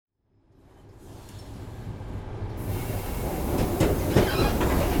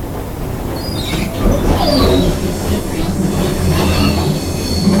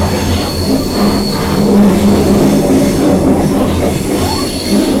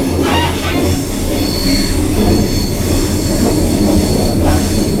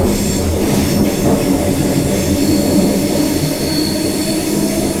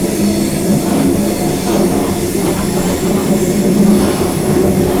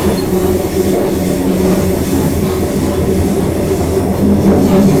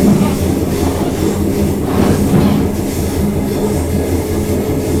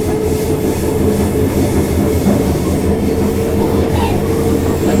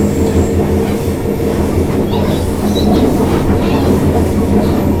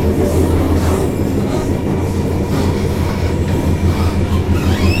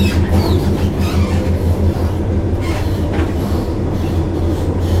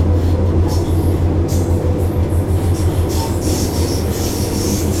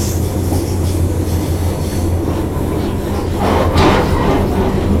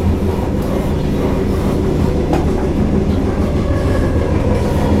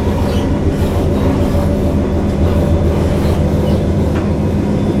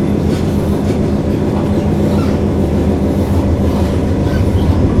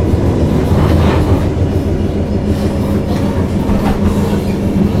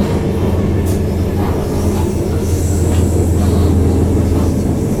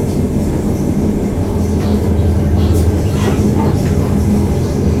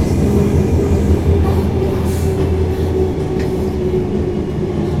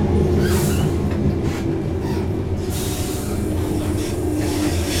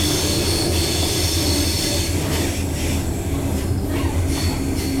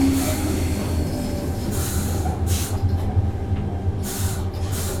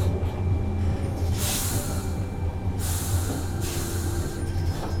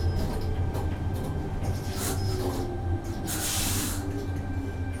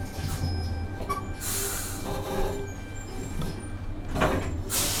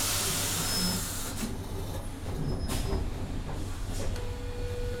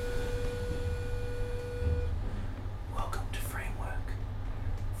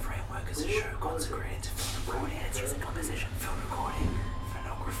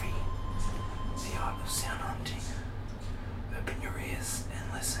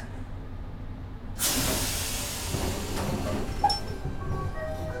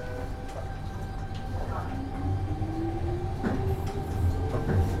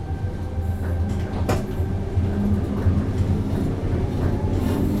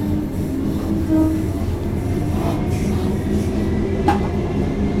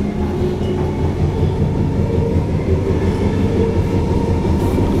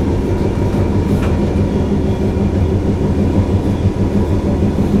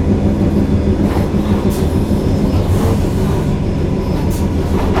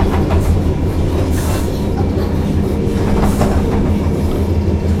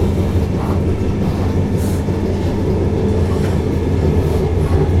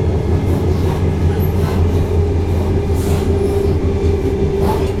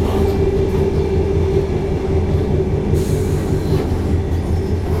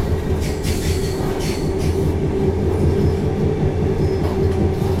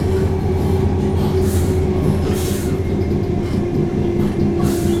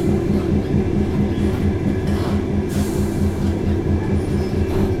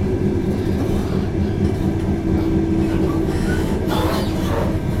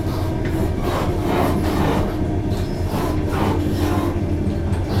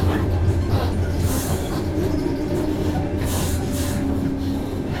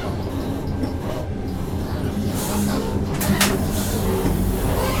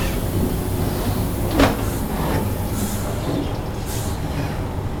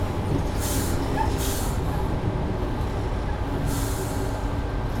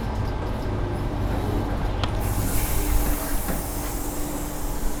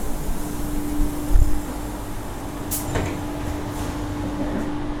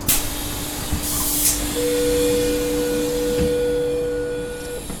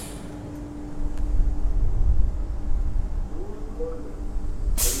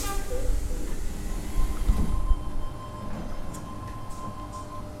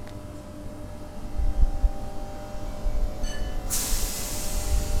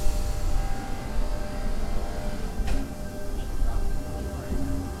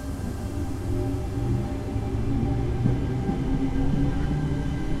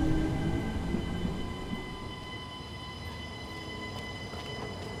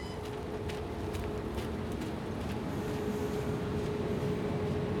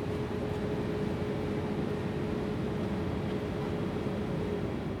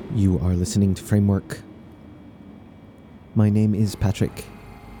You are listening to Framework. My name is Patrick.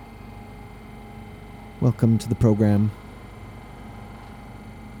 Welcome to the program.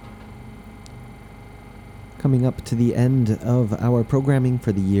 Coming up to the end of our programming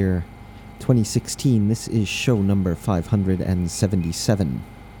for the year 2016, this is show number 577.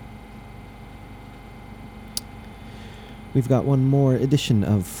 We've got one more edition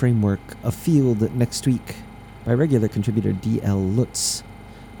of Framework Afield next week by regular contributor D.L. Lutz,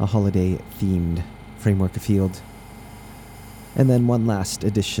 a holiday-themed Framework Afield. And then one last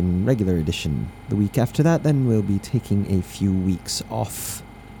edition, regular edition, the week after that. Then we'll be taking a few weeks off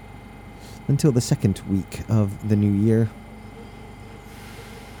until the second week of the new year.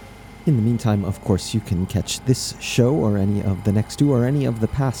 In the meantime, of course, you can catch this show or any of the next two or any of the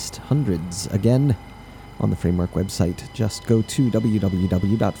past hundreds again on the Framework website. Just go to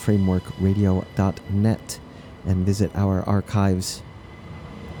www.frameworkradio.net and visit our archives.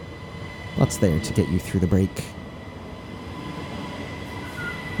 Lots there to get you through the break.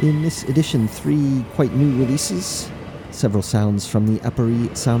 In this edition, 3 quite new releases, several sounds from the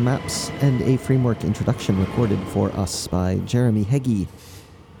Aporee sound maps, and a Framework introduction recorded for us by Jeremy Hegge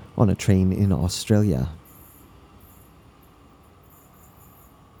on a train in Australia.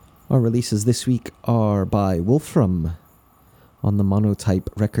 Our releases this week are by Wolfram on the Monotype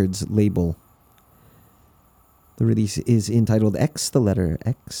Records label. The release is entitled X, the letter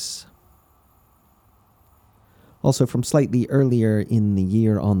X. Also from slightly earlier in the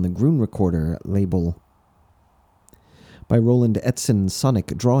year on the Grun Recorder label by Roland Etzin,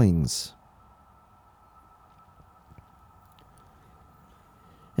 Sonic Drawings.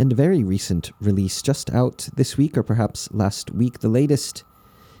 And a very recent release just out this week or perhaps last week, the latest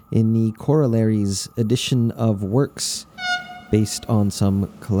in the Corollaries edition of works based on some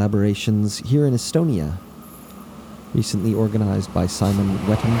collaborations here in Estonia, recently organized by Simon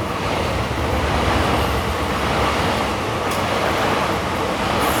Wetton.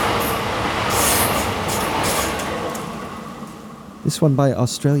 This one by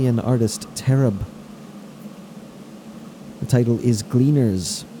Australian artist Tarab. The title is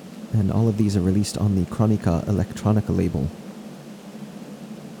Gleaners, and all of these are released on the Chronica Electronica label.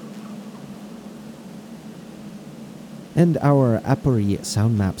 And our Aporee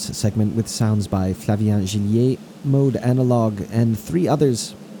Sound Maps segment with sounds by Flavien Gillier, Mode Analog, and 3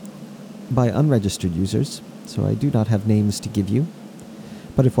 others by unregistered users, so I do not have names to give you.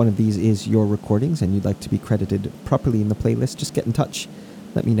 But if one of these is your recordings and you'd like to be credited properly in the playlist, just get in touch.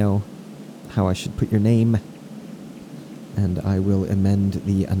 Let me know how I should put your name, and I will amend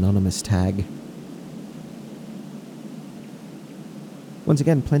the anonymous tag. Once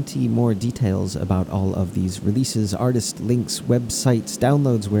again, plenty more details about all of these releases, artist links, websites,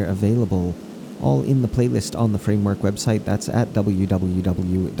 downloads where available, all in the playlist on the Framework website. That's at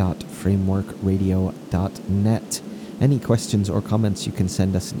www.frameworkradio.net. Any questions or comments, you can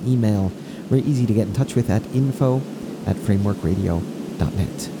send us an email. We're easy to get in touch with at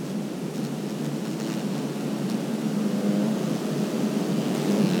info@frameworkradio.net.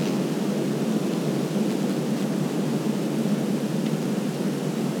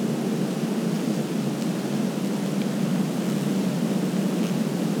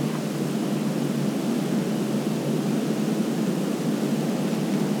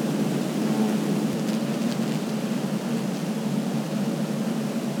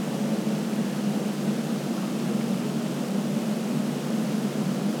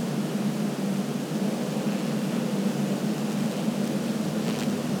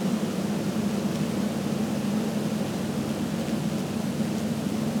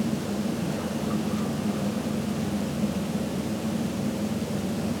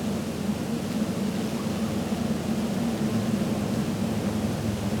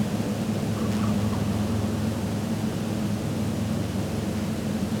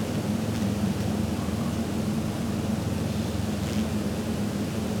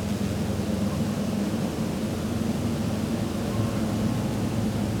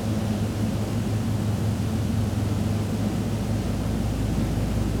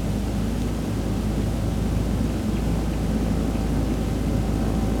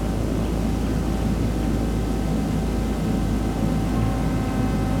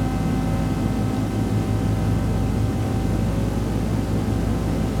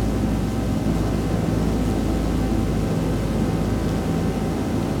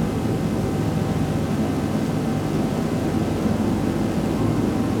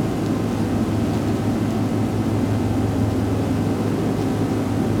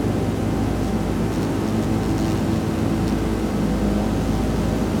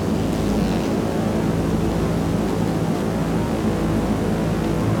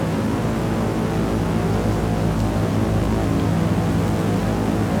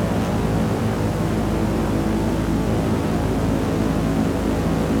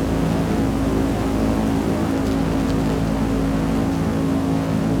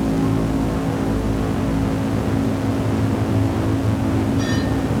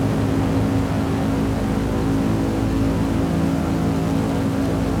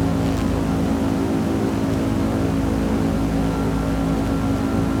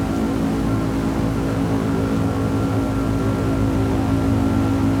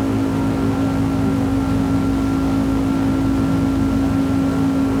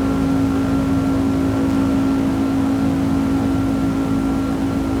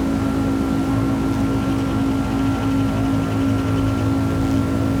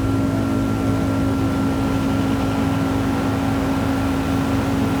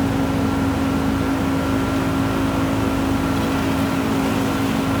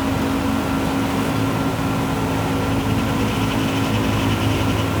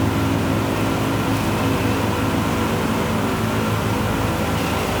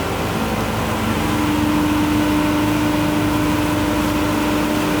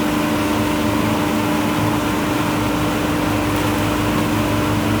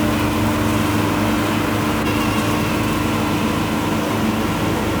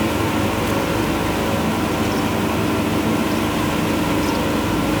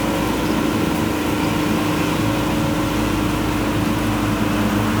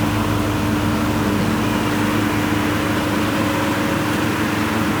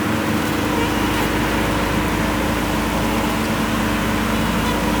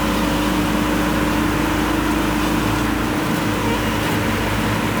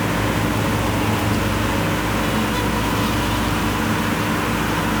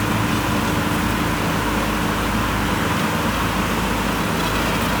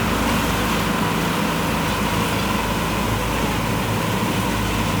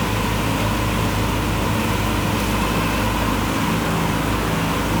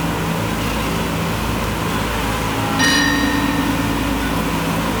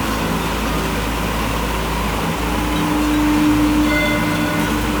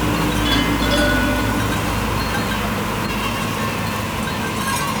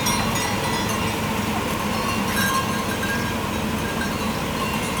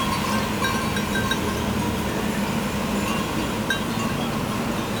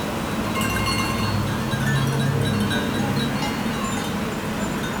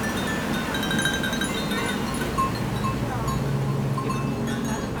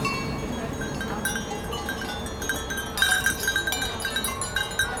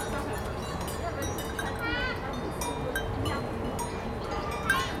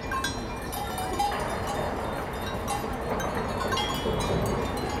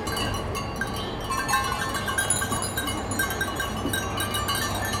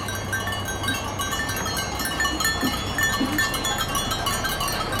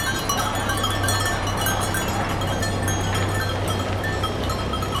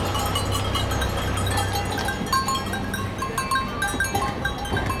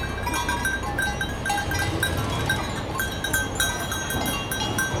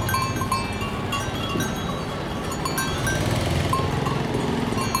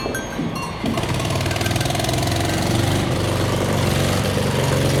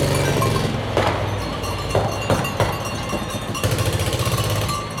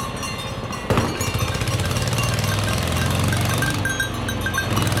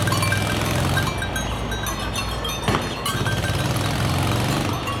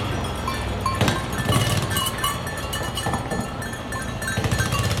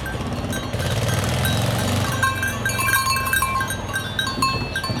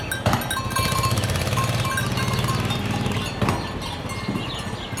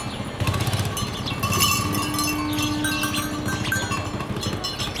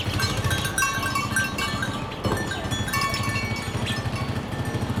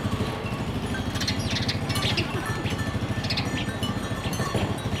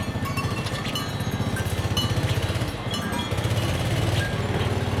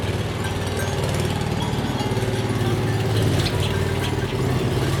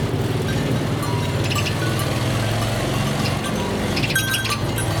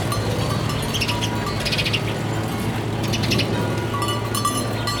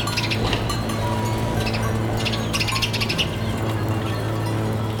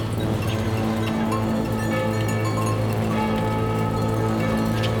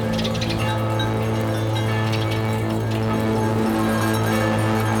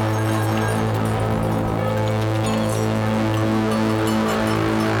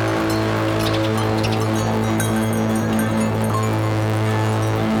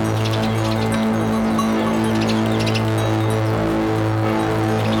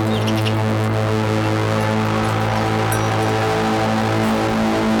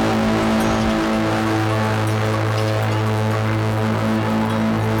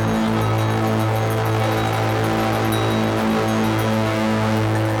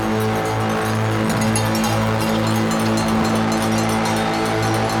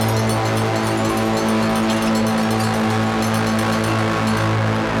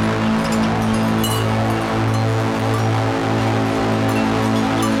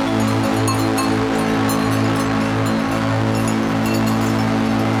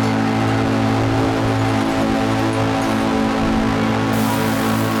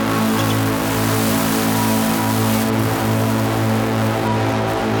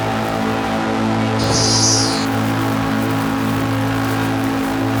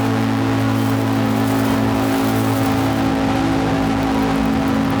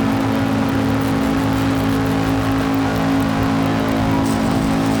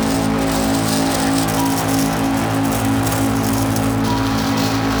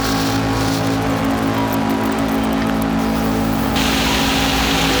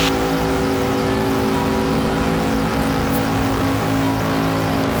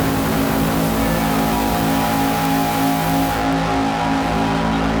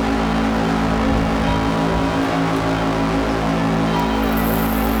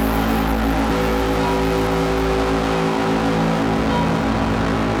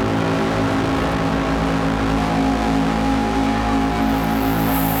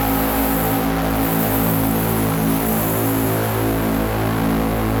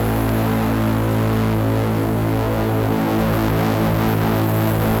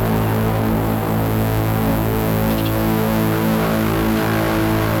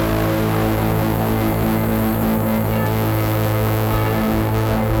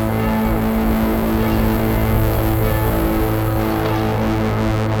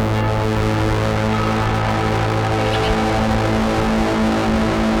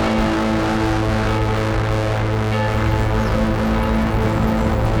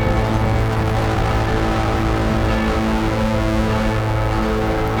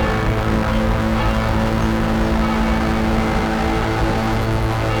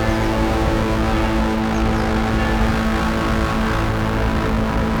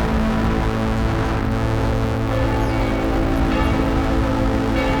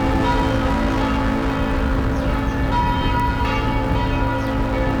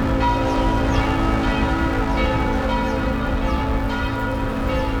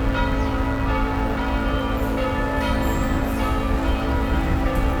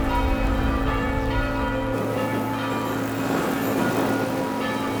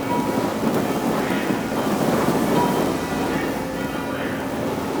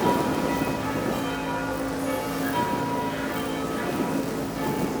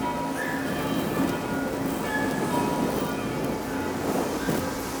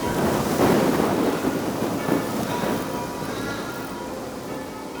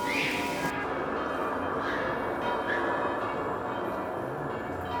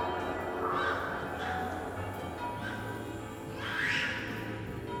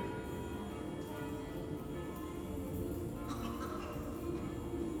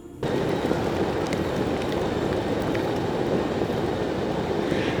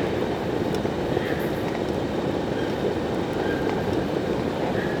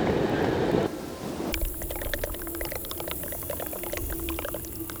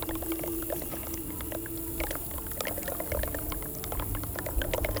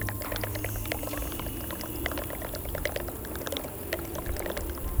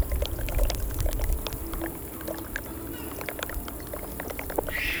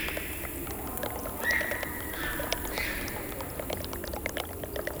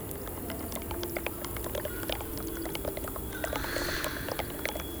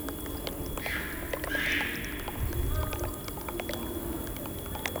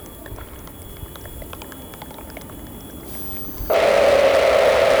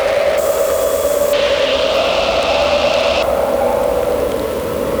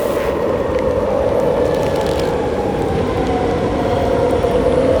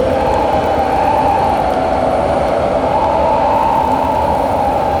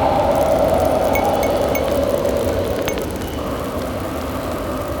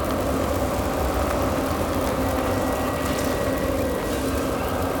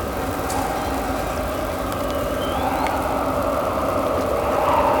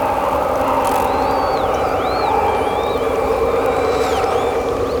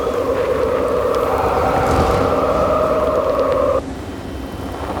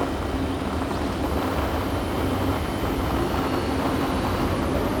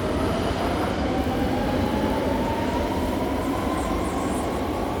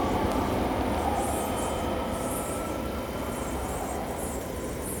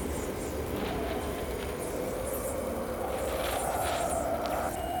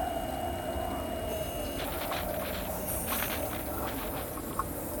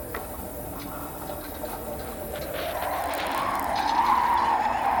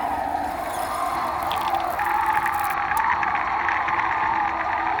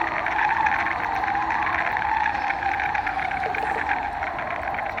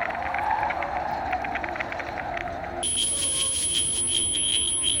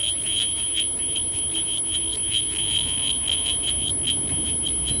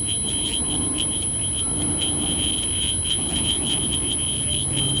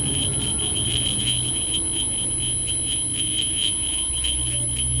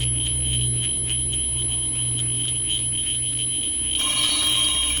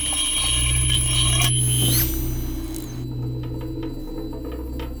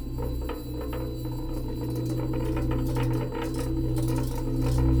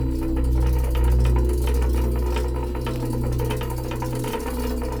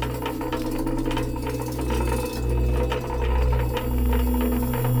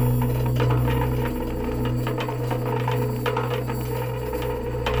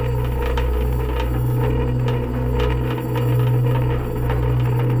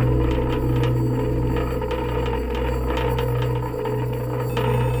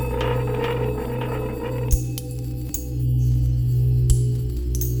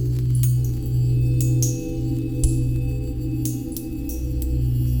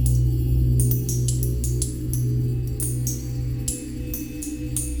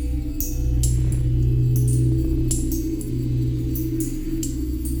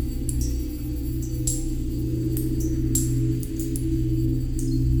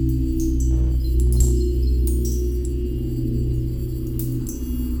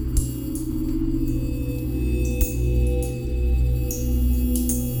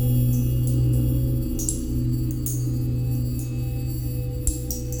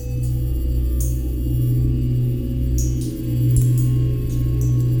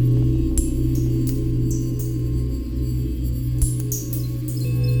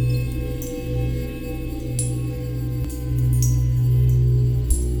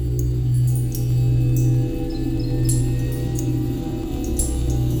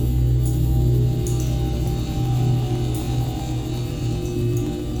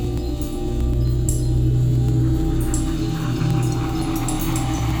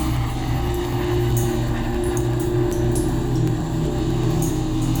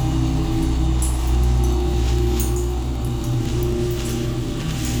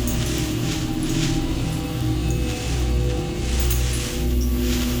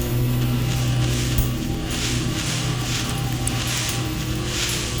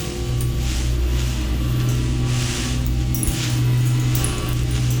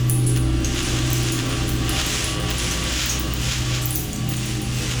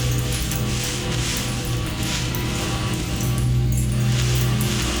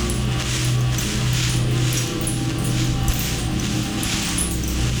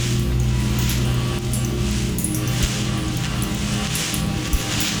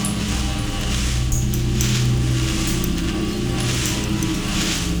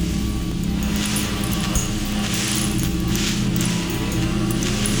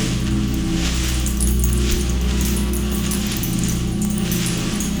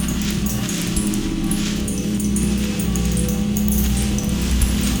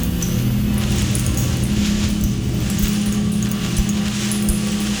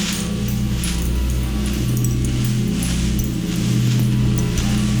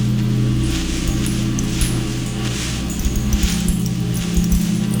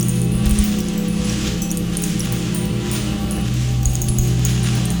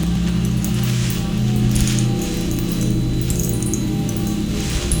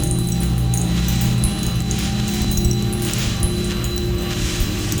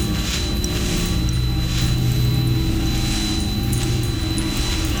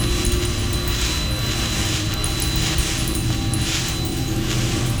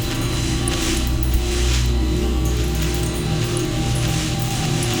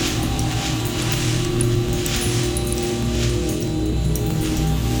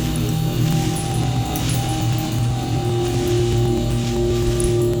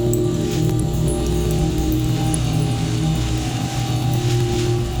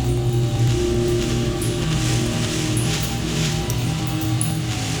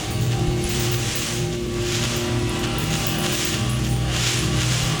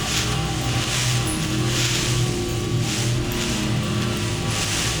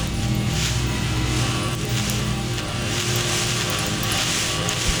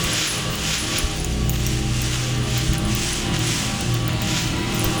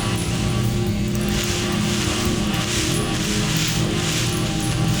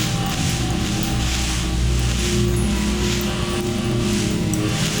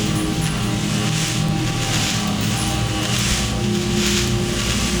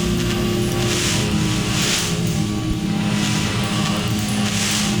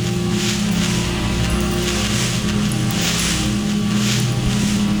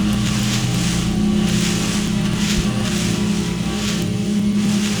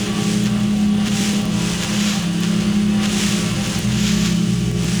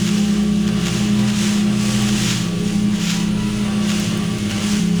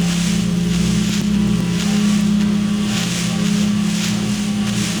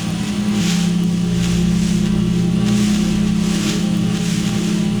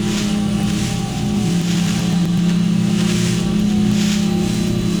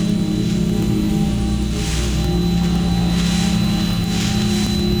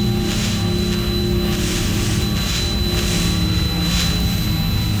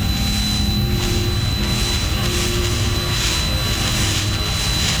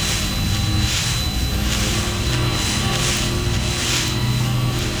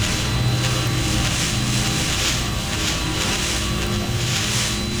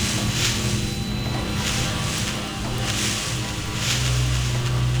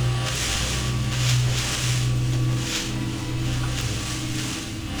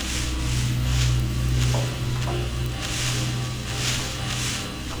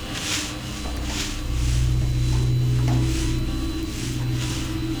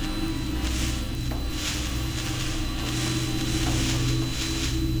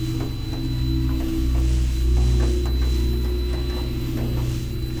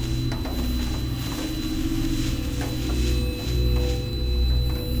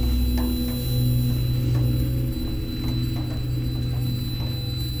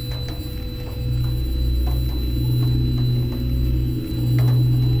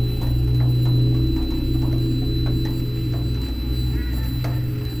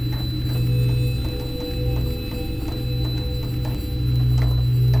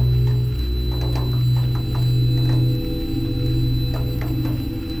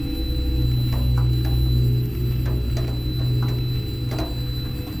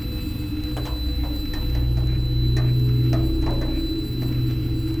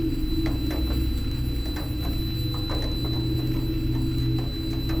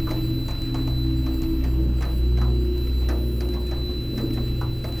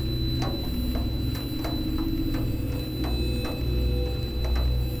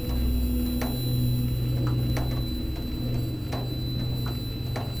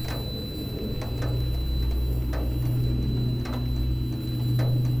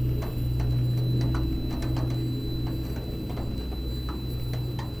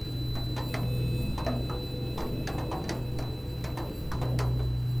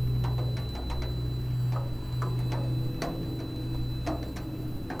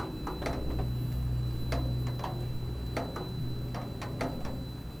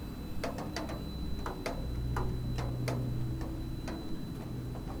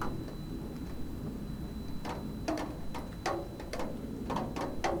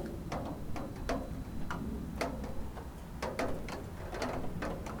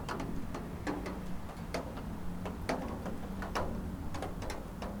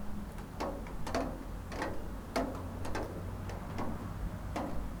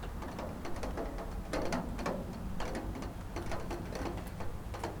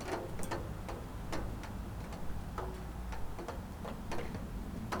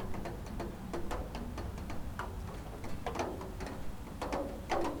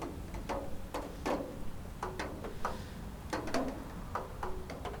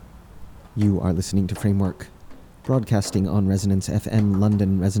 You are listening to Framework, broadcasting on Resonance FM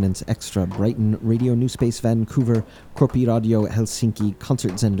London, Resonance Extra Brighton, Radio New Space Vancouver, Corpi Radio Helsinki,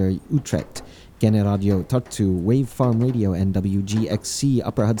 Concertzender Utrecht, Gene Radio Tartu, Wave Farm Radio and WGXC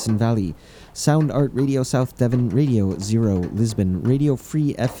Upper Hudson Valley, Sound Art Radio South Devon, Radio Zero Lisbon, Radio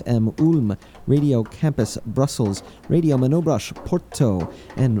Free FM Ulm, Radio Campus Brussels, Radio Manobras Porto,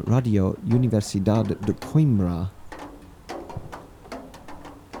 and Radio Universidad de Coimbra.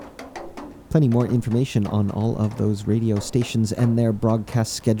 Plenty more information on all of those radio stations and their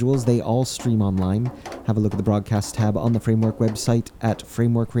broadcast schedules. They all stream online. Have a look at the broadcast tab on the Framework website at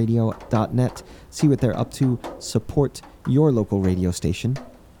frameworkradio.net. See what they're up to. Support your local radio station.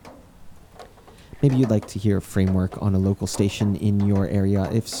 Maybe you'd like to hear Framework on a local station in your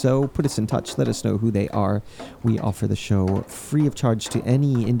area. If so, put us in touch. Let us know who they are. We offer the show free of charge to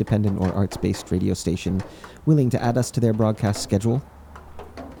any independent or arts-based radio station willing to add us to their broadcast schedule.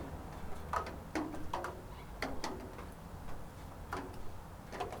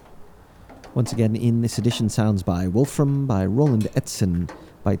 Once again, in this edition, sounds by Wolfram, by Roland Etzin,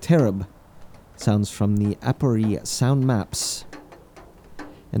 by Tarab, sounds from the Aporee sound maps,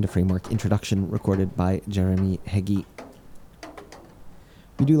 and a Framework introduction recorded by Jeremy Hegge.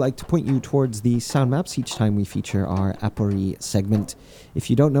 We do like to point you towards the sound maps each time we feature our Aporee segment. If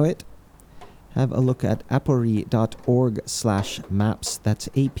you don't know it, have a look at aporee.org/maps. That's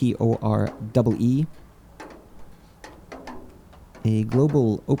APOREE. A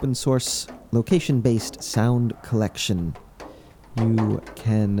global open source location-based sound collection. You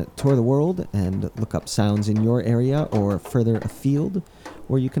can tour the world and look up sounds in your area or further afield,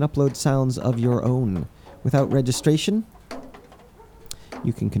 or you can upload sounds of your own. Without registration,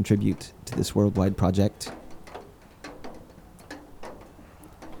 you can contribute to this worldwide project.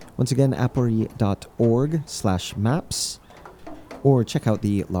 Once again, aporee.org/maps, or check out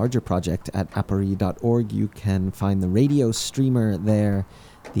the larger project at aporee.org. You can find the radio streamer there,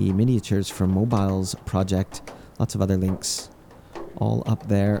 the miniatures from mobiles project, lots of other links, all up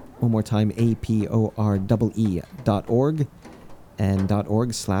there. One more time, aporee.org and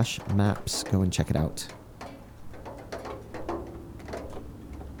 .org/maps. Go and check it out.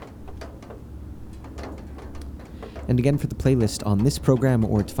 And again, for the playlist on this program,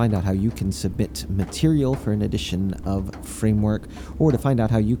 or to find out how you can submit material for an edition of Framework, or to find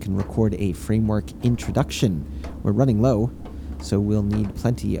out how you can record a Framework introduction. We're running low, so we'll need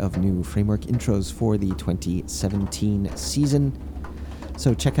plenty of new Framework intros for the 2017 season.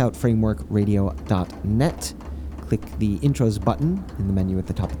 So check out frameworkradio.net, click the intros button in the menu at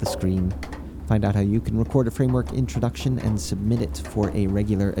the top of the screen, find out how you can record a Framework introduction and submit it for a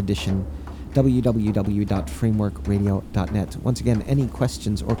regular edition. www.frameworkradio.net. Once again, any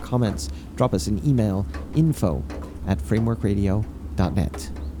questions or comments, drop us an email,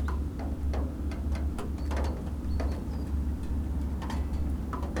 info@frameworkradio.net.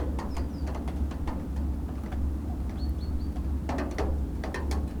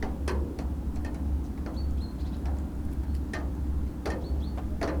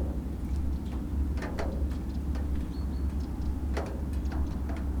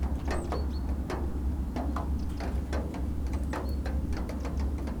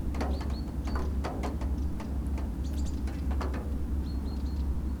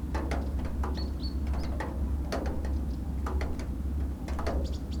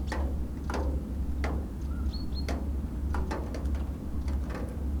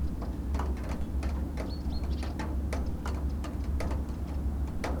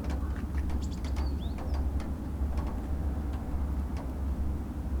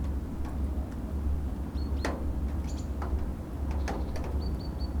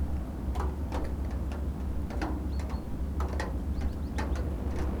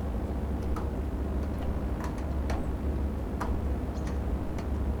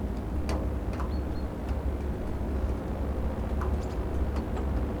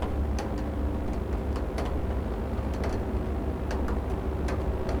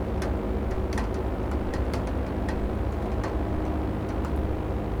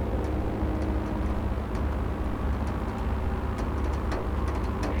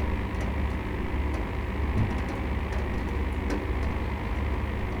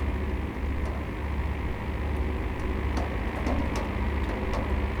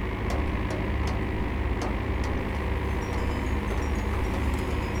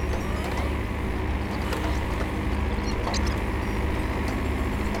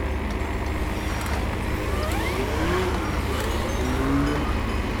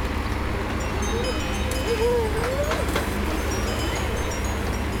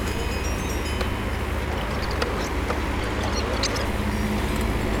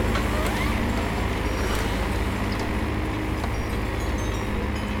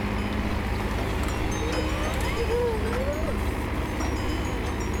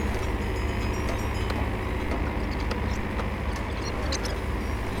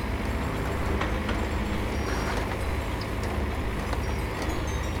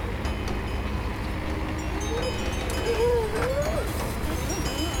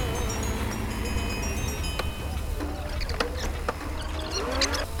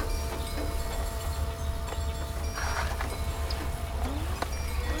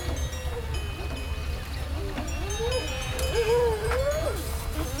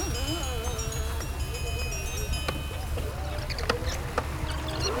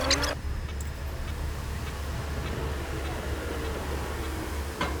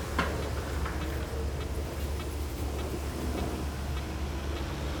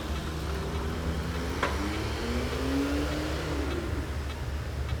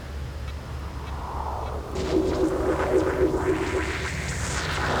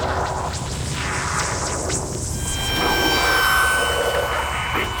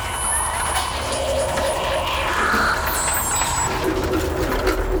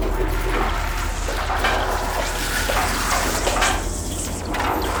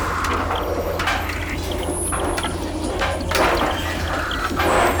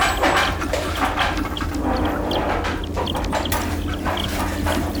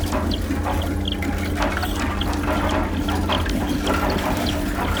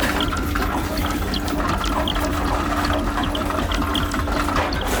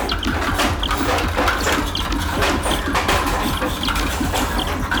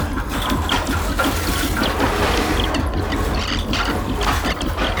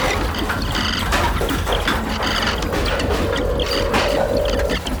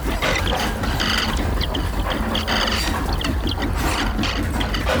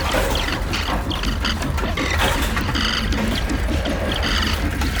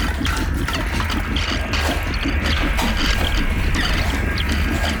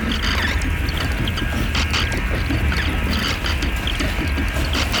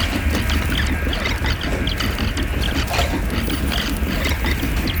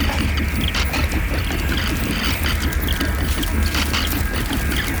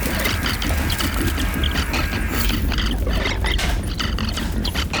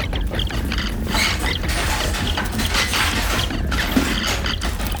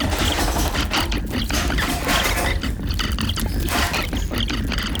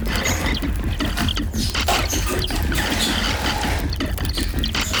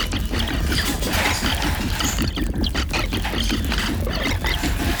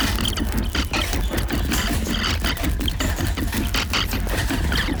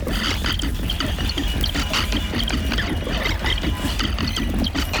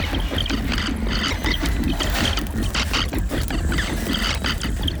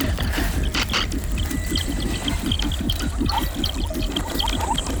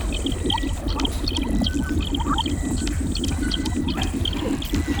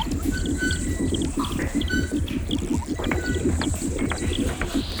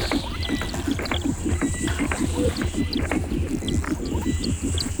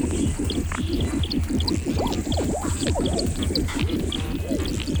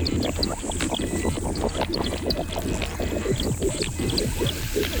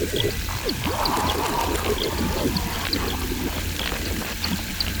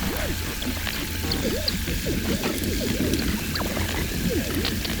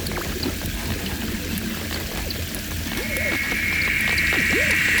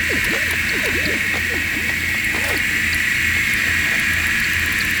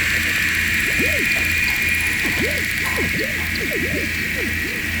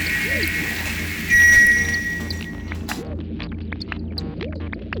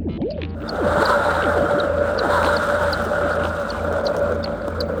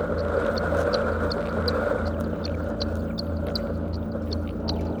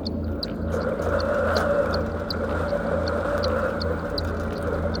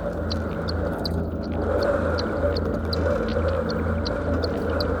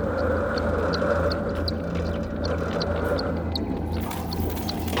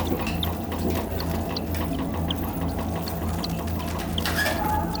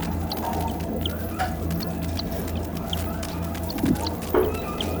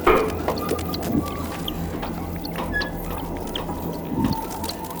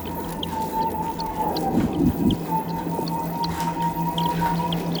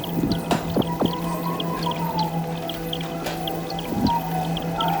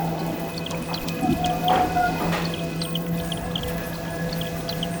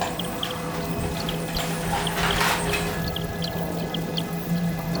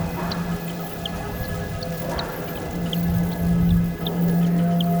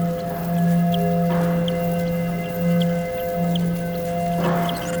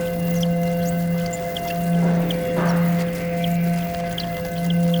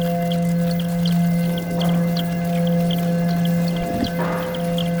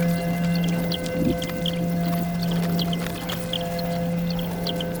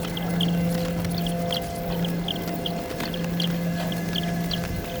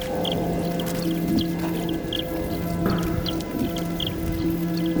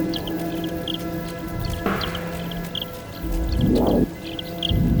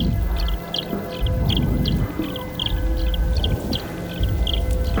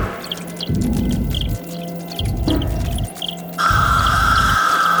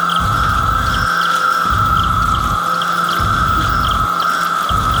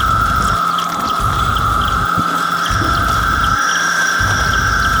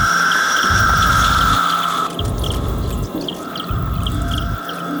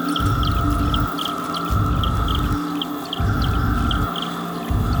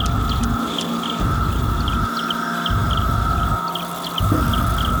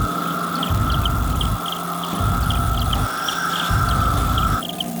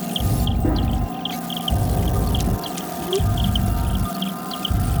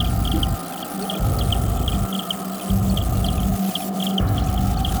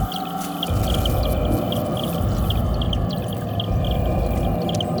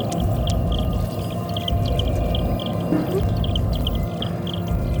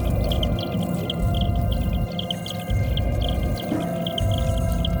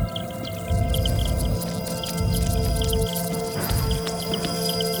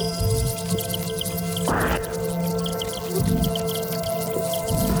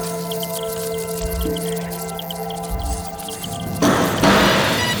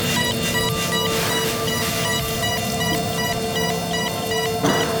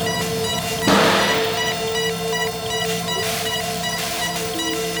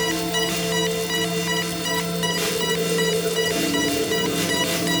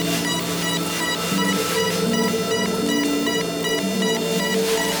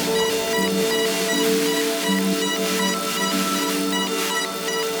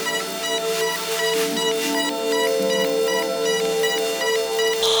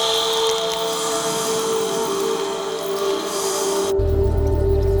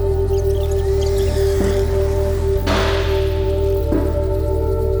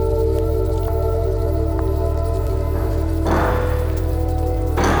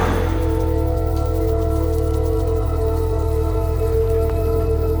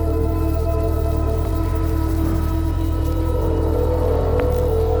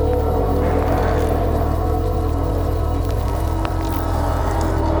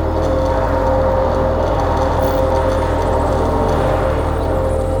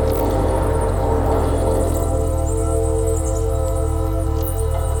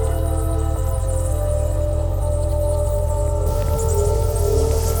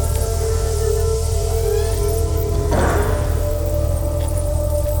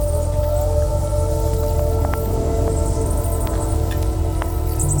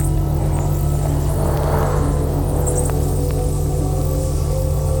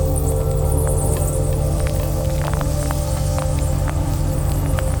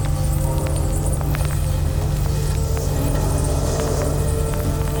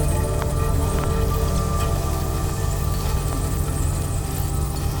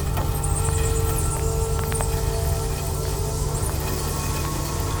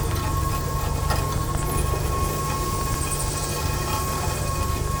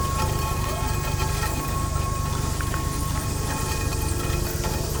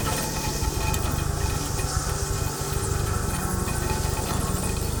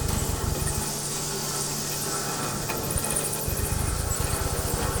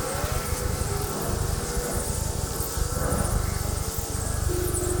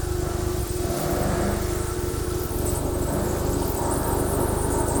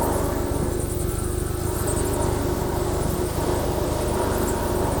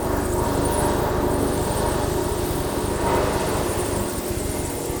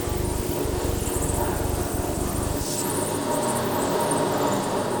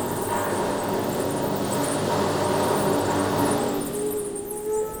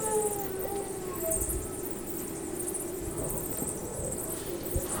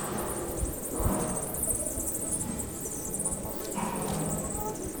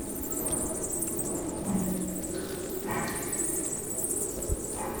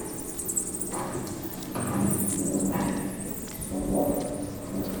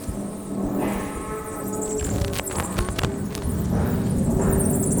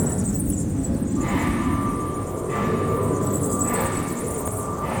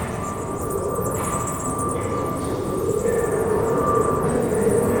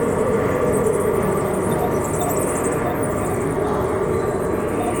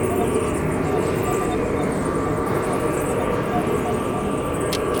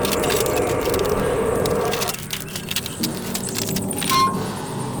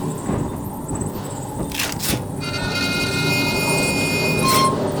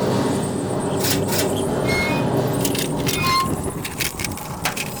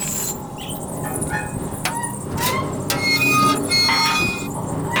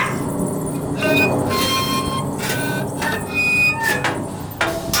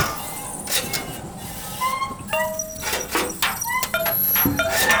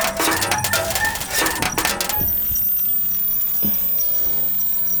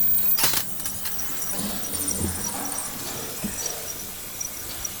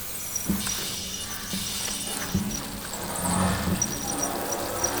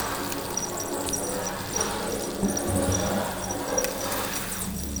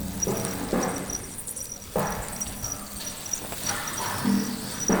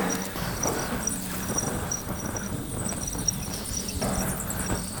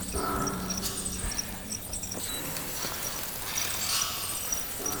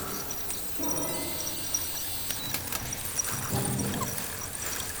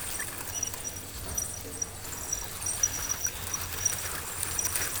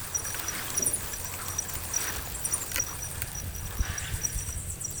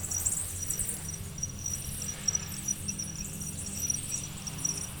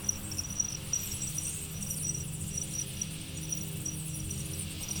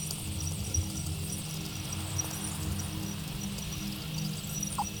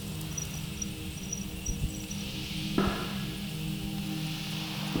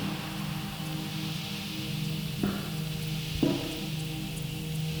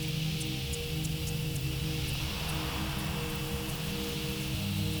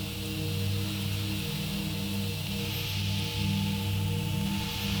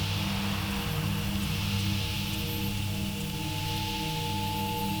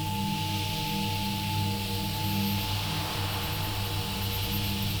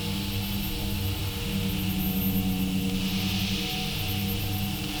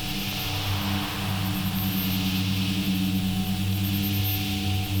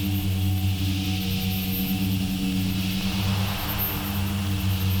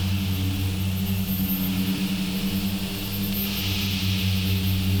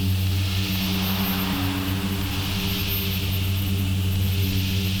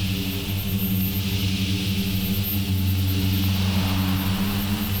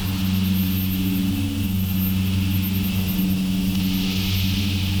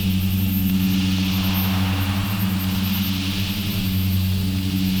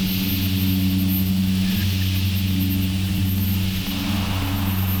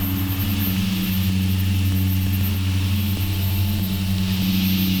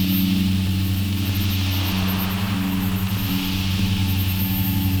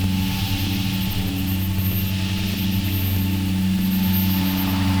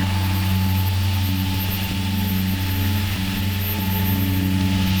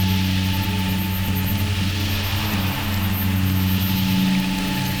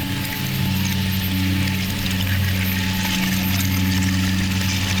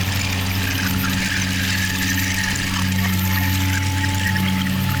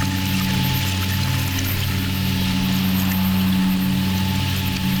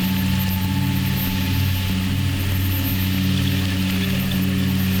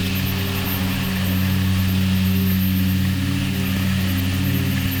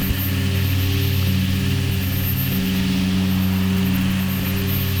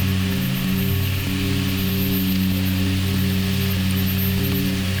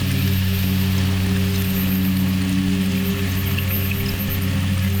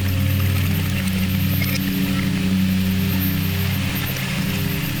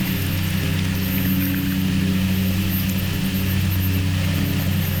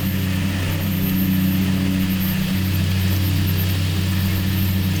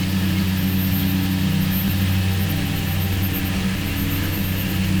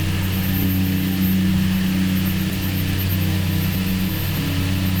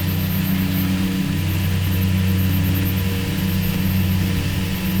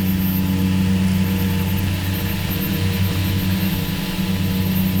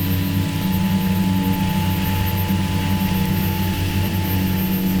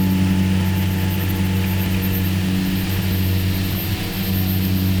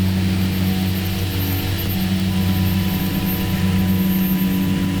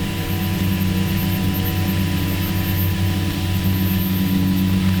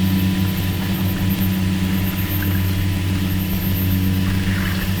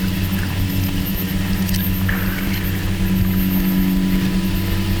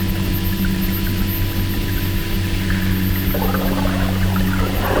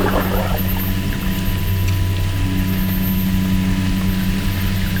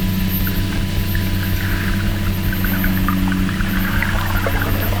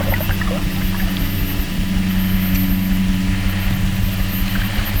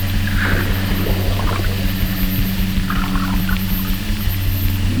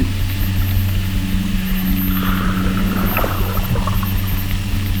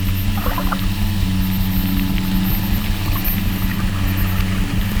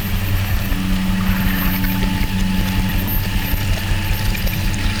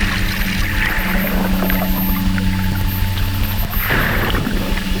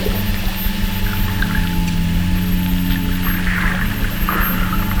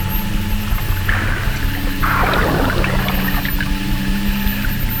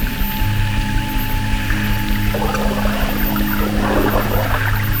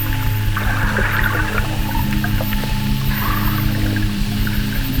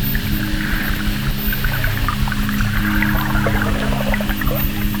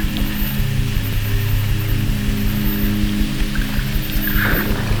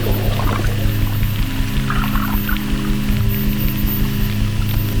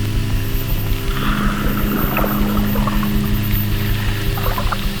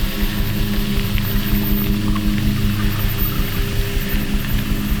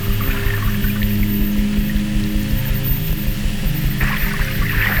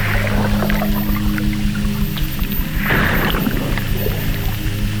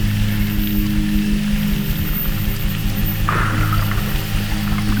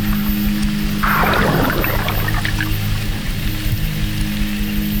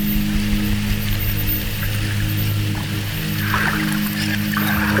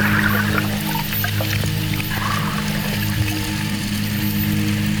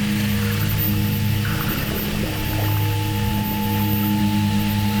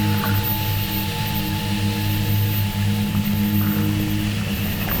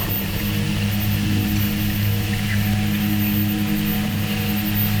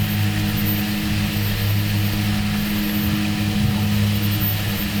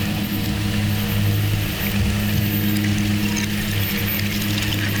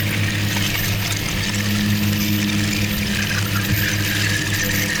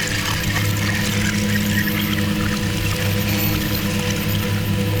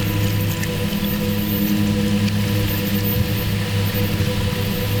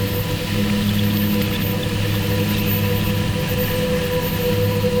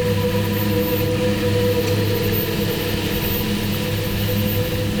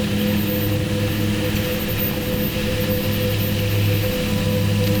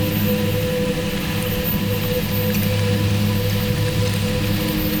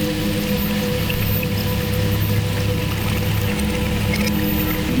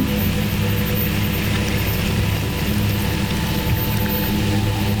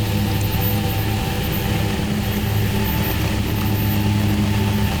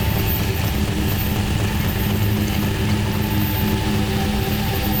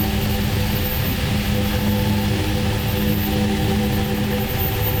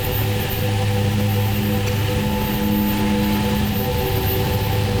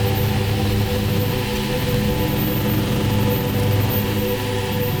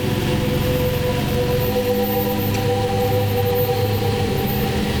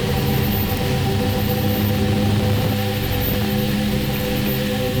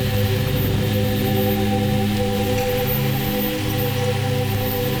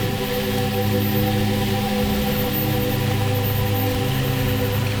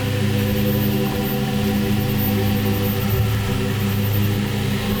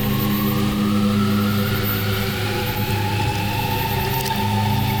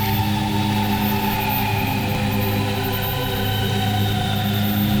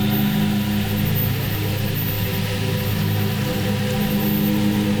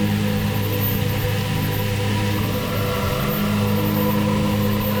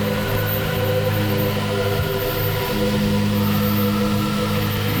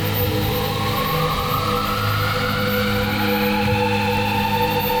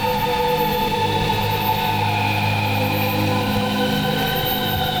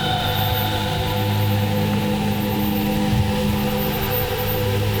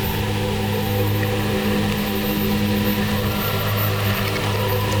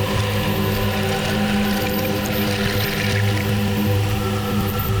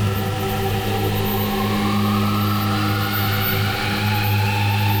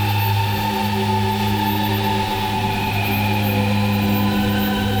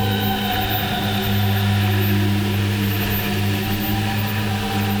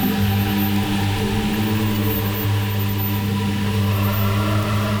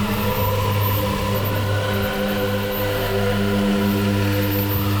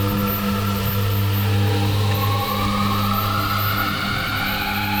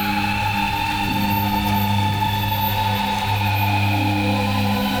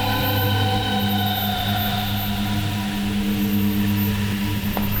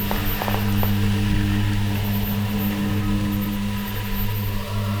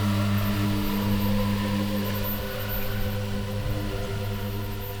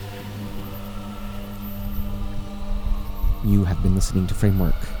 You have been listening to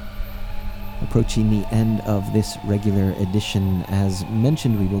Framework. Approaching the end of this regular edition. As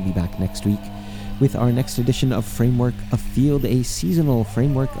mentioned, we will be back next week with our next edition of Framework Afield, a seasonal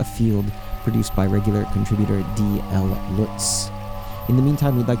Framework Afield produced by regular contributor D.L. Lutz. In the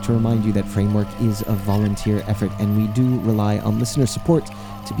meantime, we'd like to remind you that Framework is a volunteer effort, and we do rely on listener support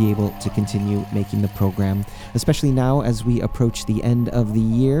to be able to continue making the program. Especially now, as we approach the end of the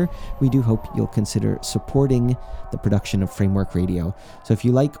year, we do hope you'll consider supporting the production of Framework Radio. So if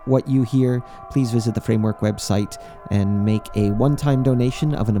you like what you hear, please visit the Framework website and make a one-time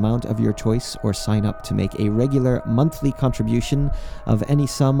donation of an amount of your choice, or sign up to make a regular monthly contribution of any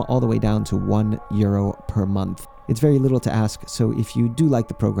sum all the way down to €1 per month. It's very little to ask, so if you do like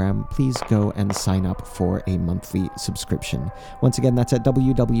the program, please go and sign up for a monthly subscription. Once again, that's at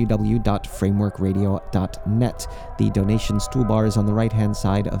www.frameworkradio.net. The donations toolbar is on the right-hand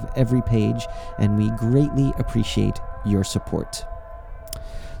side of every page, and we greatly appreciate your support.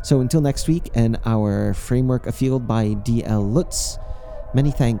 So until next week and our Framework Afield by D.L. Lutz,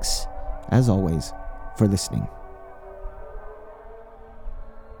 many thanks, as always, for listening.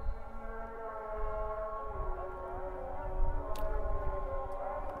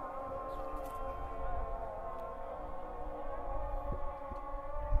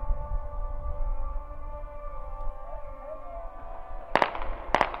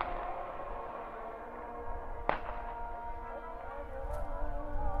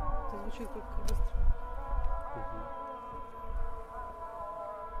 Звучит как быстро.